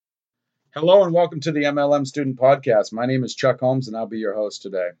Hello and welcome to the MLM Student Podcast. My name is Chuck Holmes and I'll be your host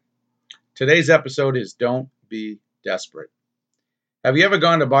today. Today's episode is Don't Be Desperate. Have you ever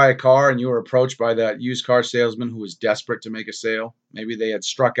gone to buy a car and you were approached by that used car salesman who was desperate to make a sale? Maybe they had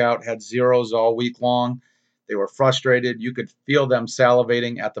struck out, had zeros all week long. They were frustrated. You could feel them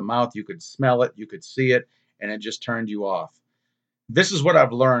salivating at the mouth. You could smell it. You could see it, and it just turned you off. This is what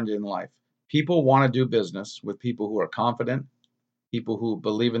I've learned in life. People want to do business with people who are confident, people who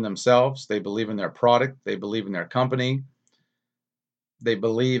believe in themselves, they believe in their product, they believe in their company, they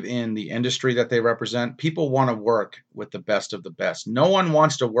believe in the industry that they represent. People want to work with the best of the best. No one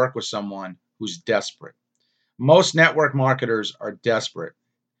wants to work with someone who's desperate. Most network marketers are desperate.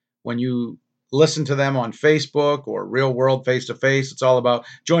 When you listen to them on Facebook or real world face to face, it's all about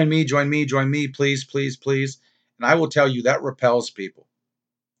join me, join me, join me, please, please, please. And I will tell you that repels people.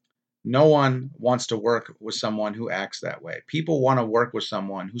 No one wants to work with someone who acts that way. People want to work with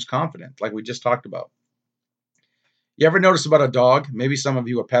someone who's confident, like we just talked about. You ever notice about a dog? Maybe some of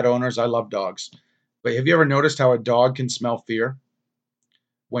you are pet owners. I love dogs. But have you ever noticed how a dog can smell fear?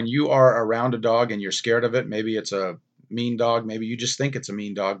 When you are around a dog and you're scared of it, maybe it's a mean dog, maybe you just think it's a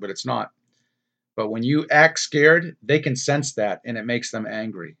mean dog, but it's not. But when you act scared, they can sense that and it makes them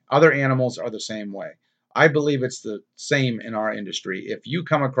angry. Other animals are the same way. I believe it's the same in our industry. If you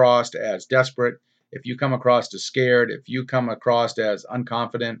come across as desperate, if you come across as scared, if you come across as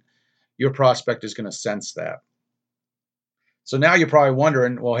unconfident, your prospect is going to sense that. So now you're probably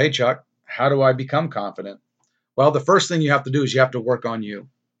wondering, well, hey, Chuck, how do I become confident? Well, the first thing you have to do is you have to work on you.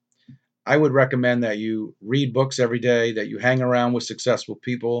 I would recommend that you read books every day, that you hang around with successful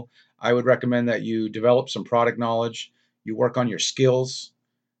people. I would recommend that you develop some product knowledge, you work on your skills,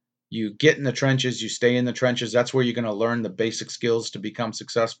 you get in the trenches, you stay in the trenches. That's where you're going to learn the basic skills to become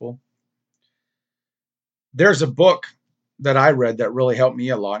successful. There's a book that I read that really helped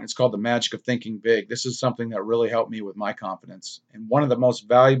me a lot, and it's called The Magic of Thinking Big. This is something that really helped me with my confidence. And one of the most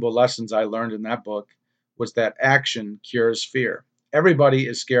valuable lessons I learned in that book was that action cures fear. Everybody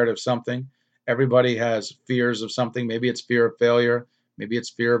is scared of something. Everybody has fears of something. Maybe it's fear of failure. Maybe it's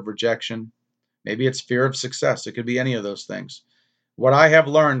fear of rejection. Maybe it's fear of success. It could be any of those things. What I have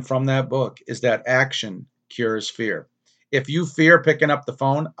learned from that book is that action cures fear. If you fear picking up the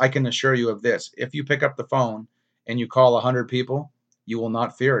phone, I can assure you of this. If you pick up the phone and you call 100 people, you will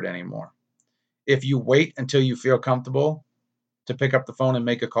not fear it anymore. If you wait until you feel comfortable to pick up the phone and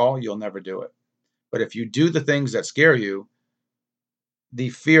make a call, you'll never do it. But if you do the things that scare you, the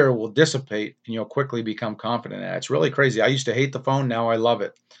fear will dissipate and you'll quickly become confident. And it's really crazy. I used to hate the phone. Now I love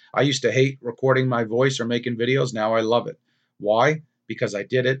it. I used to hate recording my voice or making videos. Now I love it. Why? Because I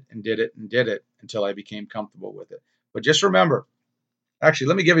did it and did it and did it until I became comfortable with it. But just remember, actually,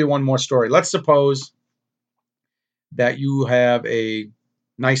 let me give you one more story. Let's suppose that you have a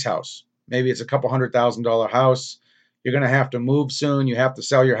nice house. Maybe it's a couple $100,000 house. You're going to have to move soon. You have to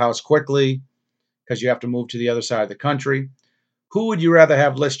sell your house quickly because you have to move to the other side of the country. Who would you rather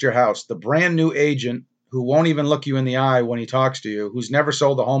have list your house? The brand new agent who won't even look you in the eye when he talks to you, who's never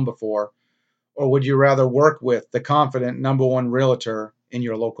sold a home before, or would you rather work with the confident number one realtor in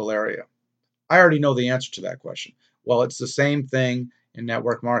your local area? I already know the answer to that question. Well, it's the same thing in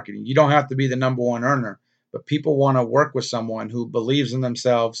network marketing. You don't have to be the number one earner, but people want to work with someone who believes in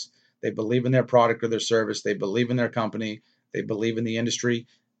themselves. They believe in their product or their service. They believe in their company. They believe in the industry.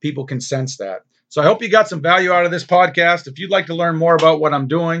 People can sense that. So I hope you got some value out of this podcast. If you'd like to learn more about what I'm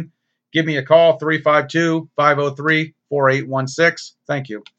doing, give me a call, 352-503-4816. Thank you.